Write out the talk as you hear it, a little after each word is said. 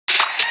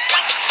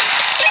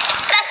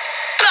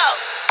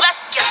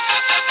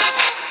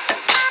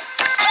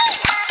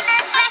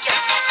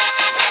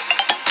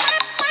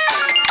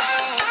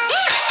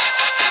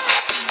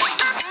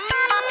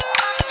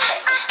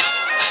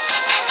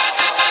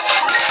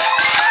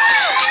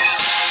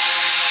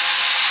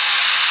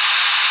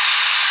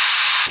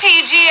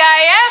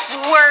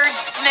TGIF,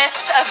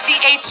 wordsmiths of the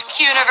HQ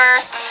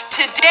universe.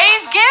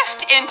 Today's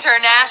gift,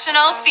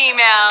 international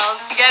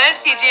females. You get it?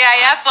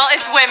 TGIF? Well,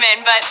 it's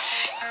women, but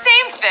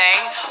same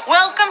thing.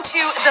 Welcome to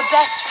the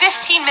best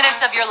 15 minutes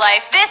of your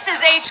life. This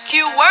is HQ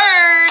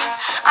Words.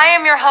 I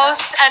am your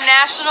host, a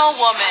national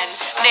woman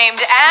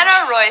named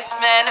Anna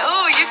Roisman.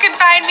 Ooh, you can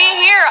find me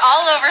here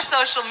all over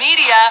social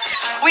media.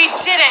 We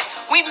did it.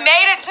 We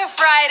made it to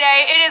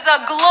Friday. It is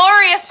a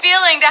glorious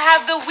feeling to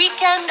have the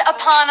weekend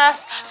upon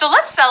us. So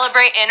let's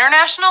celebrate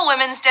International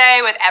Women's Day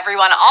with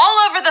everyone all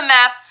over the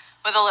map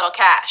with a little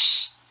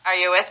cash. Are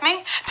you with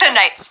me?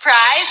 Tonight's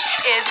prize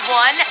is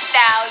 $1,000.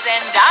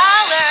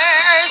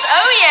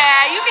 Oh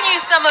yeah, you can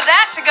use some of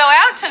that to go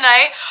out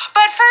tonight.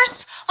 But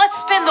first,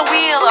 let's spin the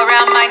wheel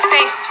around my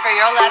face for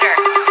your letter.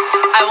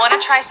 I want to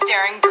try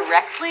staring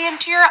directly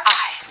into your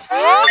eyes so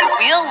the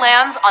wheel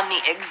lands on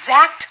the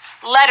exact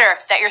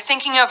letter that you're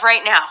thinking of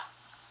right now.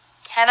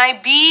 Can I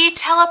be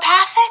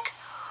telepathic?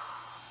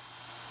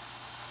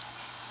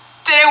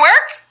 Did it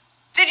work?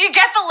 Did you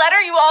get the letter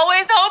you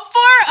always hope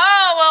for?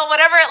 Oh, well,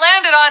 whatever it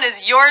landed on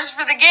is yours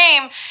for the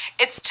game.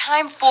 It's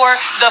time for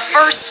the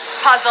first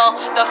puzzle.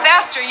 The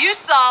faster you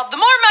solve, the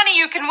more money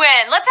you can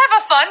win. Let's have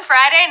a fun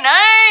Friday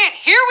night.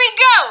 Here we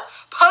go.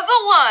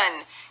 Puzzle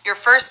 1. Your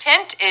first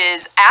hint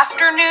is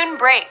afternoon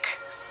break.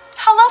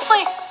 How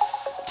lovely.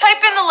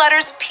 Type in the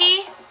letters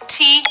P,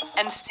 T,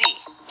 and C.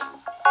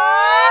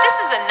 This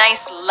is a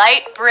nice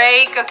light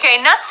break, okay?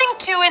 Nothing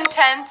too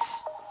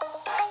intense.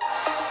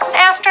 An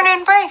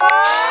afternoon break.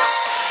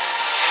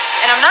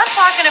 And I'm not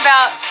talking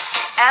about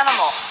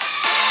animals.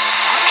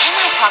 Or am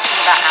I talking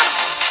about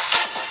animals?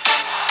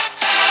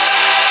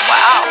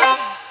 Wow.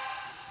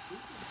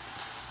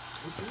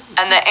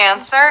 And the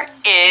answer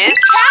is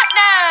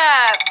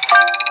catnap.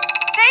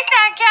 Take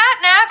that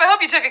catnap. I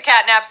hope you took a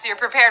catnap so you're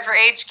prepared for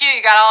HQ.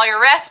 You got all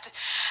your rest.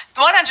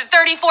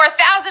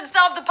 134,000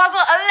 solved the puzzle.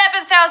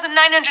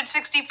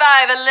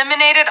 11,965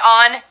 eliminated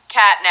on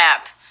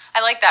catnap. I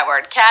like that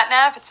word,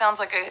 catnap. It sounds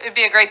like it'd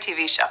be a great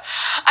TV show.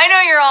 I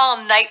know you're all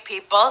night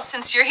people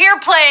since you're here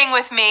playing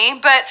with me,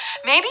 but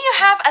maybe you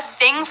have a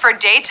thing for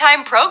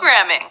daytime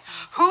programming.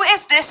 Who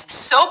is this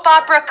soap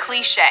opera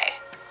cliche?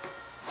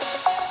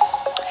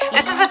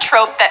 This is a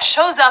trope that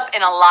shows up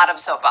in a lot of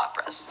soap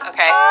operas,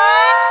 okay?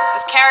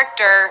 This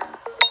character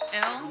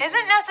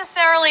isn't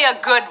necessarily a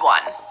good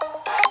one.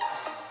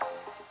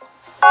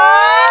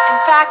 In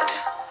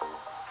fact,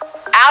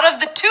 out of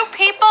the two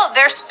people,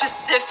 they're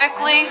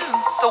specifically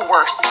the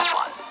worst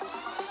one.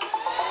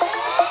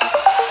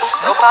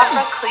 Soap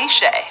opera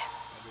cliche.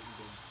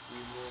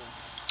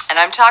 And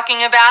I'm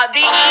talking about the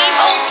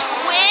evil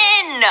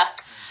twin.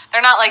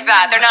 They're not like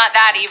that. They're not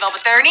that evil,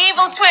 but they're an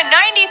evil twin.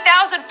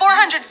 90,464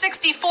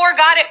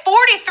 got it.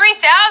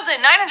 43,993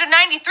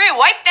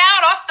 wiped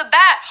out off the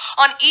bat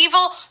on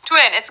evil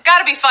twin. It's got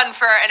to be fun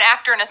for an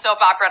actor in a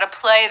soap opera to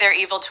play their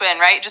evil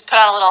twin, right? Just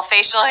put on a little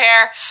facial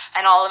hair,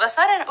 and all of a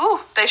sudden,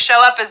 ooh, they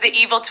show up as the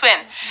evil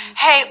twin.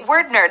 Hey,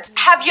 word nerds,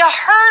 have you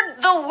heard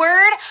the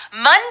word?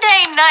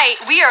 Monday night,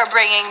 we are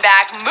bringing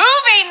back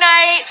movie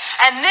night,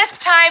 and this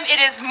time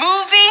it is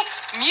movie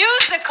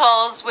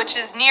musicals, which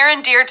is near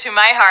and dear to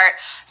my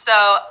heart.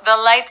 So the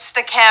lights,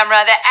 the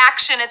camera, the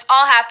action, it's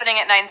all happening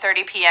at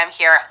 9:30 p.m.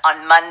 here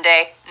on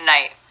Monday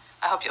night.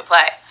 I hope you'll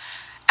play.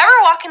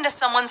 Ever walk into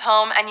someone's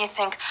home and you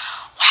think,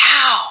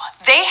 wow,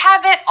 they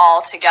have it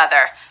all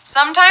together.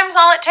 Sometimes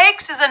all it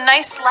takes is a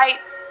nice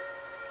light.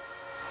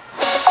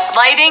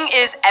 Lighting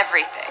is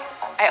everything.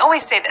 I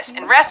always say this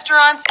in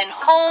restaurants, in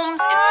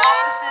homes, in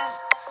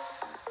offices.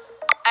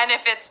 And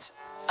if it's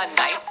a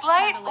nice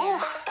light, ooh,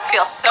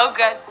 feels so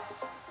good.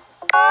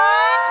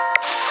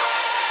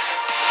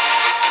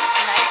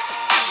 Nice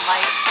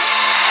light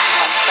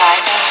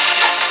outside.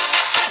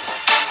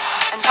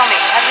 And tell me,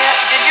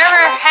 did you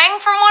ever hang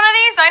from one of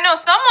these? I know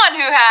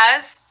someone who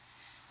has.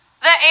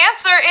 The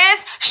answer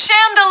is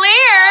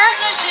chandelier.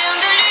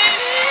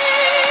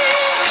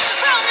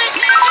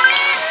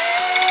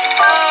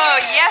 Oh,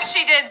 yes,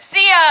 she did.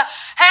 Sia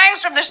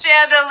hangs from the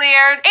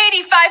chandelier.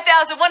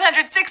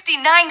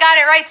 85,169 got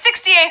it right.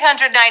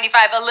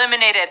 6,895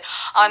 eliminated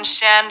on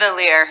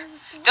chandelier.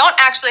 Don't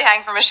actually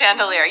hang from a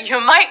chandelier. You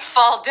might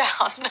fall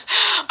down.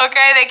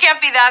 Okay, they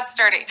can't be that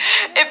sturdy.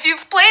 If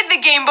you've played the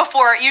game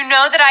before, you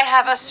know that I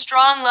have a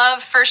strong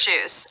love for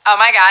shoes. Oh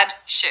my God,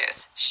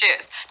 shoes.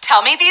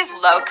 Tell me these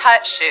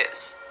low-cut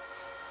shoes.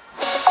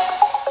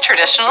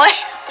 Traditionally,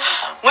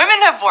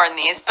 women have worn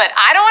these, but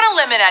I don't want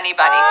to limit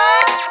anybody.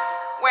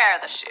 Wear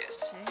the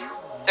shoes.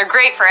 They're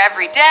great for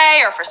every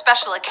day or for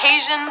special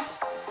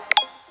occasions.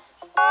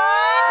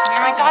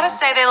 And I gotta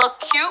say, they look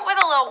cute with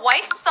a little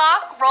white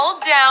sock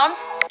rolled down.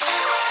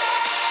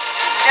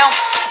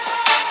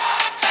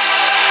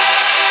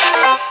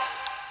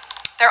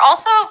 They're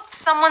also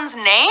someone's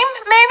name,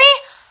 maybe?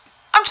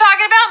 I'm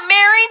talking about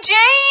Mary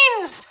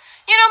Janes.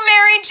 You know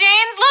Mary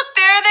Janes? Look,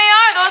 there they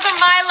are. Those are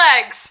my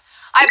legs.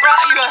 I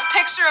brought you a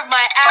picture of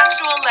my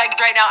actual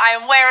legs right now. I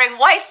am wearing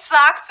white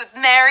socks with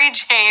Mary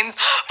Janes.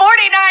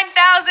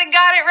 49,000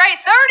 got it right.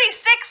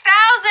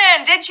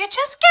 36,000. Did you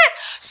just get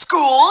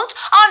schooled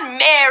on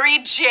Mary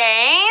Mary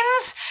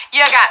Janes?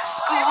 You got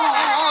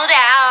schooled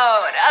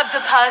out of the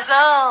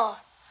puzzle.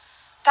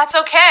 That's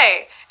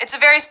okay. It's a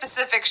very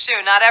specific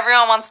shoe. Not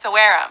everyone wants to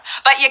wear them.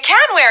 But you can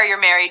wear your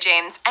Mary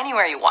Janes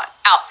anywhere you want.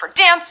 Out for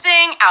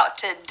dancing, out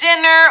to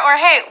dinner, or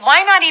hey,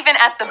 why not even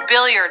at the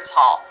billiards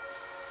hall?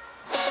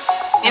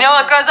 You know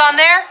what goes on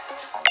there?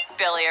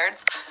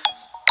 Billiards.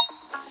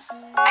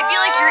 I feel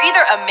like you're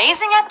either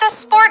amazing at this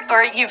sport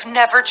or you've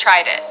never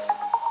tried it.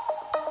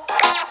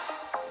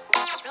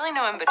 There's really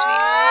no in between.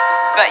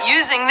 But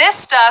using this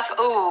stuff,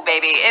 ooh,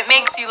 baby, it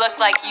makes you look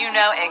like you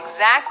know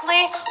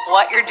exactly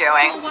what you're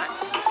doing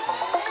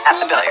at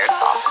the billiards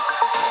hall.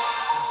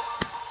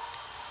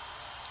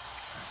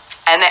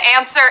 And the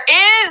answer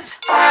is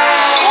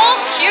pool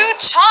cue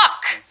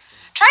chalk.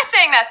 Try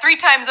saying that 3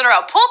 times in a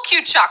row. Pool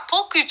cue chalk,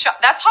 pool cue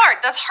chalk. That's hard.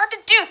 That's hard to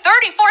do.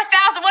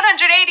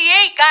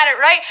 34,188 got it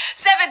right.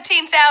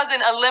 17,000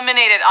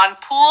 eliminated on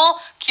pool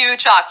cue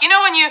chalk. You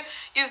know when you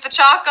use the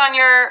chalk on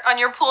your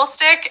pool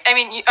stick? I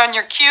mean, on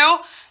your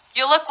cue,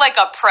 you look like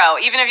a pro.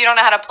 Even if you don't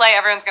know how to play,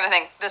 everyone's going to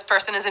think this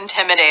person is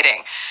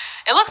intimidating.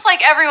 It looks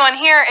like everyone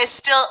here is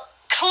still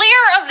clear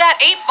of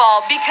that 8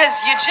 ball because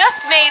you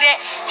just made it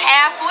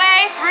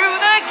halfway through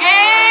the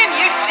game.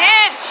 You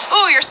did.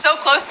 Ooh, you're so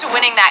close to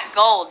winning that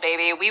gold,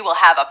 baby. We will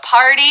have a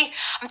party.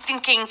 I'm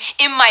thinking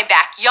in my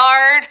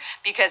backyard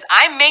because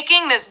I'm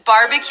making this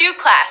barbecue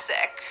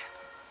classic.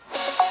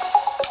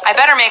 I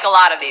better make a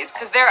lot of these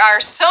because there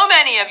are so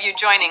many of you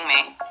joining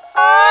me.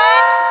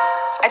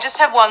 I just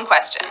have one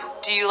question.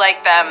 Do you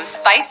like them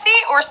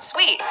spicy or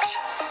sweet?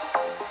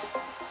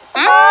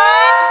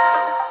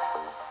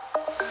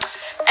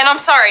 And I'm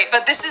sorry,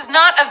 but this is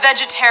not a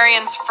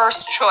vegetarian's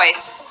first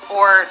choice,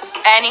 or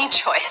any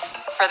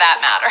choice for that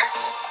matter.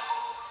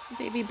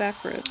 Baby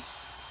back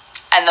ribs.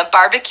 And the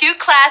barbecue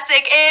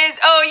classic is,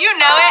 oh, you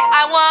know it,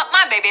 I want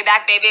my baby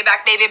back, baby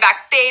back, baby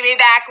back, baby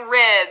back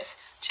ribs.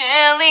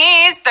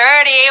 Chili's,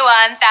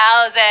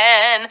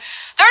 31,000.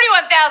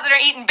 31,000 are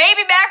eating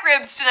baby back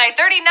ribs tonight.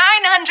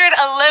 3,900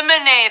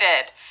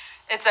 eliminated.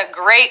 It's a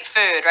great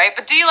food, right?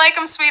 But do you like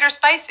them sweet or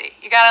spicy?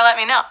 You gotta let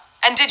me know.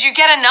 And did you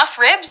get enough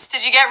ribs?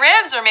 Did you get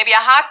ribs or maybe a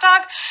hot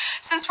dog?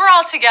 Since we're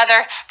all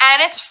together and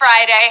it's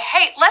Friday,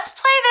 hey, let's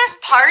play this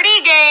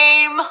party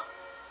game.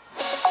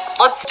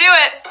 Let's do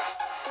it.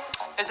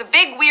 There's a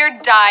big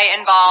weird die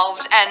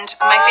involved, and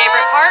my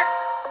favorite part,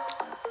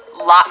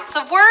 lots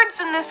of words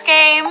in this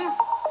game.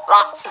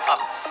 Lots of them.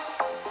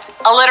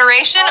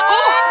 Alliteration,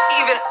 ooh,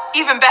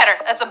 even better.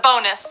 That's a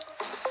bonus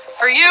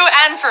for you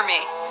and for me.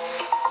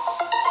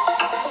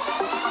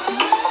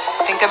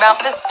 Think about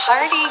this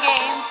party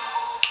game.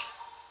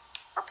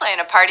 We're playing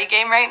a party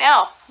game right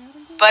now,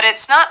 but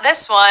it's not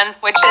this one,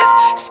 which is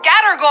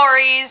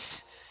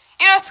Scattergories.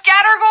 You know,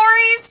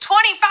 Scattergories,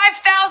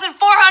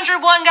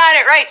 25,401 got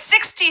it right.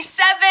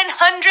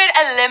 6,700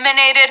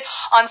 eliminated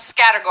on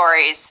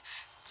Scattergories.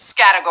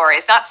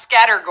 Scattergories, not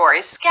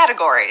Scattergories,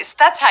 Scattergories.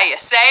 That's how you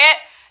say it.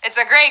 It's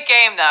a great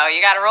game, though.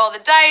 You got to roll the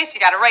dice. You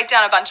got to write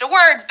down a bunch of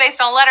words based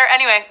on a letter.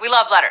 Anyway, we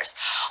love letters.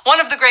 One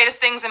of the greatest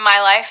things in my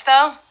life,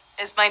 though,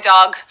 is my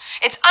dog.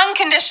 It's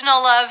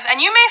unconditional love, and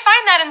you may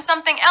find that in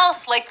something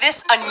else like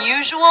this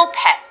unusual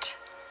pet.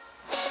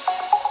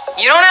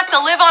 You don't have to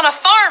live on a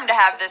farm to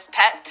have this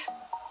pet.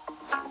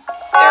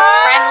 They're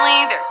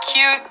friendly, they're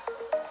cute.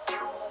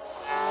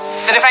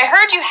 But if I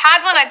heard you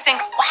had one, I'd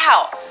think,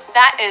 wow,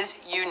 that is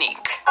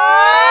unique.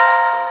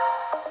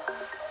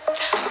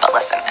 But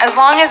listen, as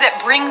long as it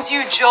brings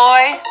you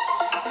joy,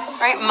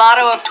 right?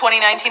 Motto of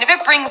 2019, if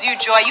it brings you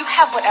joy, you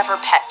have whatever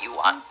pet you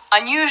want,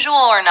 unusual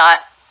or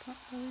not.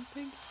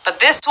 But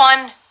this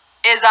one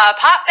is a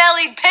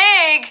pot-bellied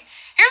pig.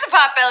 Here's a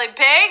pot-bellied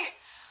pig.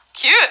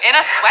 Cute, in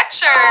a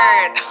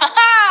sweatshirt.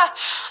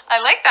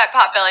 I like that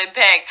pot-bellied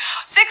pig.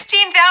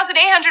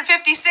 16,856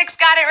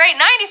 got it right.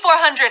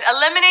 9,400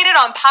 eliminated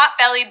on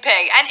pot-bellied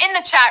pig. And in the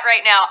chat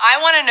right now, I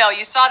want to know,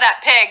 you saw that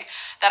pig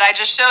that I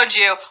just showed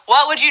you.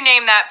 What would you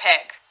name that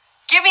pig?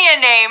 Give me a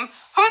name.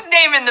 Who's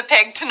naming the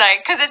pig tonight?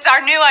 Because it's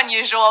our new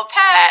unusual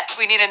pet.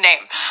 We need a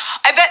name.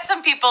 I bet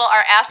some people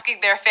are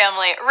asking their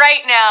family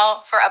right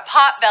now for a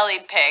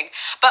pot-bellied pig.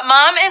 But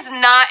mom is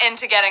not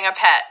into getting a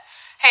pet.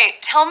 Hey,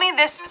 tell me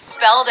this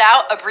spelled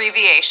out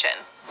abbreviation.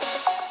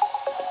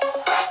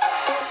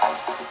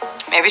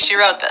 Maybe she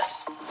wrote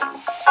this.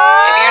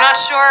 Maybe you're not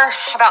sure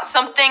about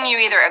something you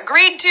either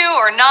agreed to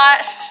or not.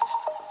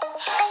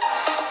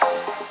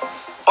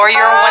 Or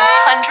you're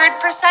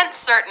 100%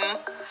 certain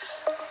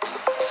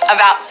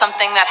about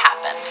something that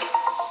happened.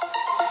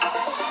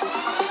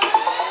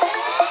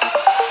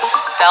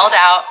 Spelled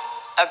out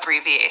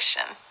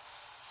abbreviation.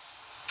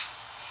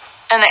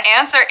 And the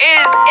answer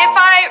is, if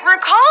I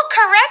recall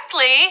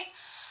correctly,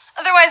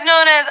 otherwise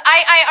known as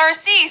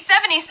IIRC,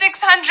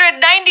 7,696,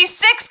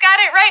 got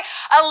it right.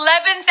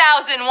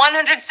 11,172,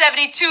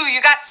 you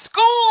got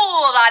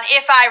schooled on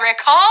if I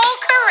recall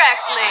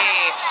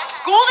correctly.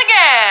 Schooled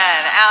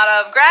again,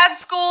 out of grad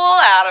school,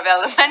 out of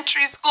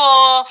elementary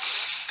school.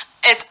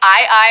 It's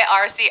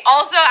IIRC.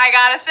 Also, I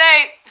gotta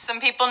say, some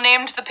people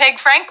named the pig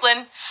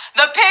Franklin.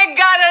 The pig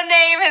got a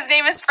name. His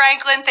name is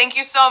Franklin. Thank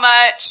you so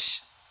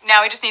much.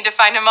 Now we just need to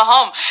find him a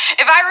home.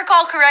 If I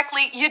recall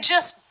correctly, you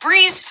just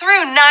breezed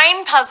through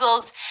 9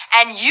 puzzles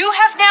and you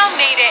have now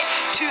made it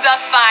to the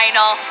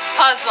final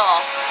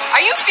puzzle. Are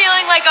you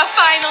feeling like a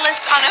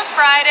finalist on a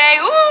Friday?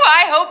 Ooh,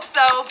 I hope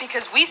so,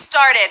 because we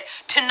started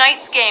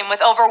tonight's game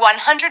with over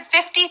 150,000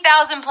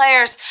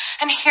 players,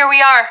 and here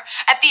we are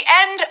at the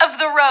end of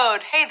the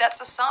road. Hey,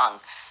 that's a song.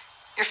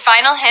 Your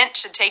final hint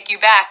should take you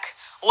back.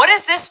 What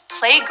is this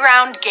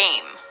playground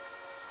game?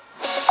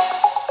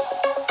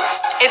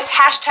 It's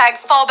hashtag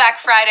Fallback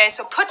Friday,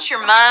 so put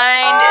your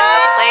mind in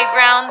the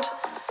playground.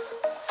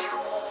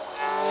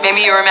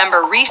 Maybe you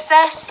remember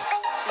recess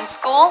in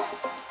school.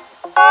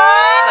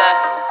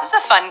 This is a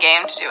fun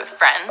game to do with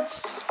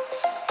friends.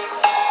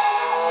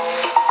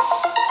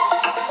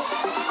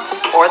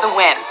 Or the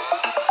win.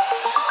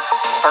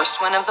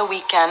 First win of the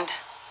weekend.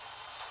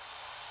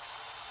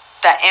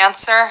 The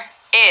answer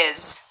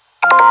is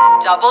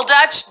double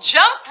Dutch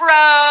jump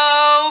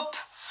rope.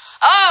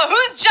 Oh,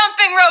 who's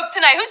jumping rope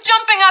tonight? Who's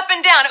jumping up and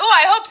down? Ooh,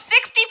 I hope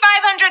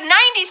 6,593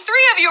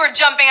 of you are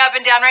jumping up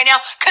and down right now,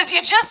 because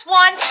you just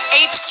won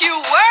HQ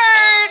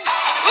Words.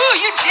 Ooh,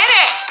 you did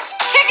it.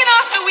 Kicking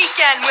off the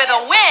weekend with a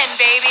win,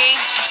 baby.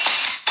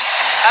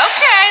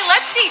 Okay,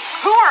 let's see.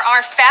 Who are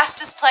our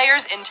fastest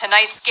players in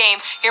tonight's game?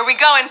 Here we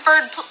go. In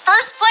first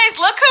place,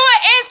 look who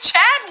it is.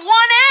 Chad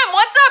 1M.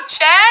 What's up,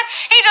 Chad?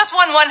 He just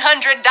won $100.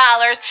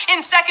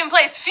 In second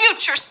place,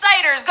 Future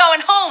Ciders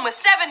going home with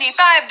 $75.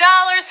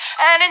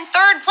 And in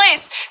third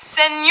place,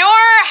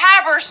 Senor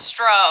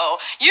Haberstro.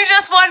 You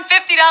just won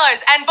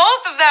 $50. And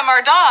both of them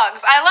are dogs.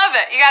 I love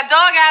it. You got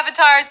dog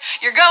avatars.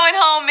 You're going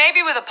home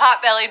maybe with a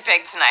pot-bellied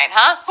pig tonight,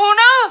 huh? Who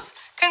knows?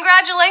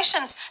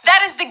 Congratulations. That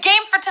is the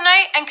game for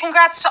tonight, and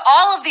congrats to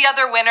all of the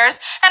other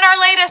winners and our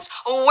latest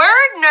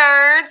word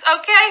nerds,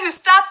 okay, who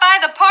stopped by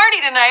the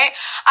party tonight.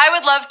 I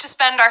would love to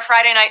spend our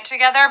Friday night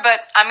together,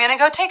 but I'm going to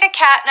go take a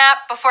cat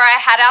nap before I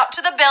head out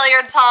to the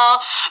billiards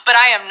hall, but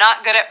I am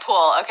not good at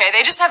pool, okay?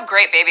 They just have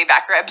great baby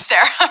back ribs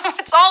there.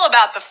 It's all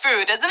about the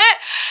food, isn't it?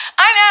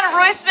 I'm Anna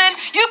Roisman.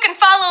 You can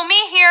follow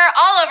me here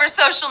all over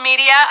social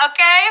media,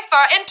 okay, for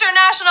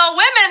International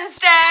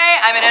Women's Day.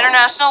 I'm an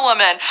international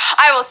woman.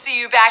 I will see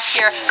you back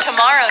here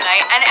tomorrow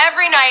night and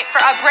every night for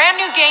a brand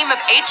new game of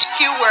HQ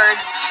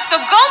Words. So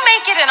go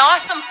make it an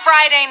awesome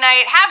Friday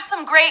night. Have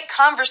some great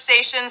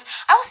conversations.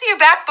 I will see you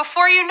back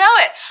before you know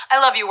it. I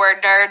love you,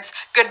 word nerds.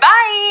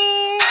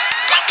 Goodbye.